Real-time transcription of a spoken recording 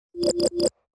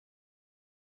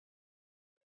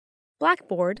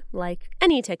Blackboard, like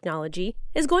any technology,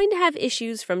 is going to have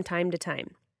issues from time to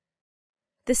time.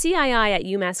 The CII at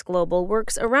UMass Global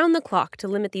works around the clock to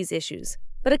limit these issues,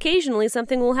 but occasionally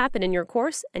something will happen in your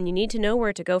course and you need to know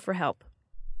where to go for help.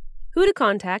 Who to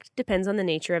contact depends on the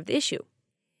nature of the issue.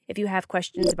 If you have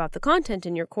questions about the content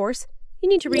in your course, you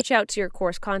need to reach out to your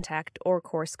course contact or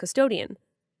course custodian.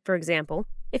 For example,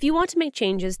 if you want to make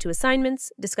changes to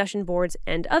assignments, discussion boards,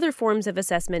 and other forms of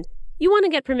assessment, you want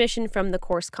to get permission from the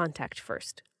course contact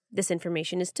first. This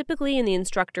information is typically in the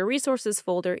Instructor Resources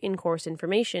folder in Course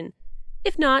Information.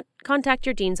 If not, contact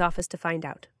your dean's office to find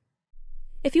out.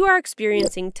 If you are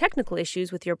experiencing technical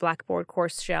issues with your Blackboard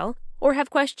course shell, or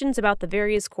have questions about the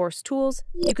various course tools,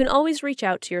 you can always reach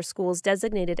out to your school's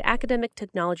designated Academic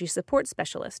Technology Support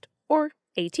Specialist, or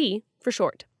AT for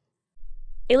short.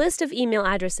 A list of email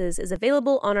addresses is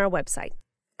available on our website.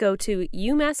 Go to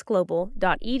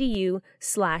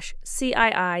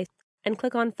umassglobal.edu/CII and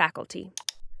click on Faculty.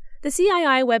 The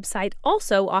CII website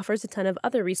also offers a ton of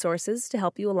other resources to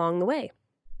help you along the way.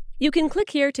 You can click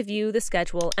here to view the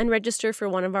schedule and register for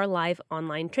one of our live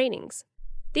online trainings.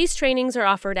 These trainings are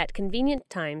offered at convenient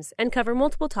times and cover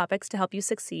multiple topics to help you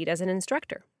succeed as an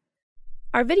instructor.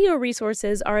 Our video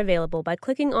resources are available by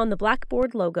clicking on the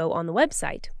Blackboard logo on the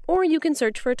website, or you can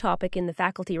search for a topic in the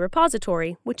faculty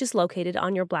repository, which is located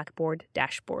on your Blackboard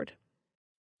dashboard.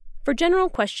 For general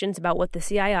questions about what the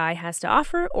CII has to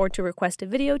offer or to request a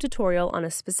video tutorial on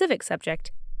a specific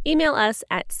subject, email us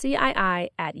at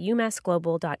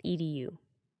cii@umassglobal.edu.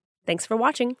 Thanks for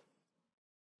watching.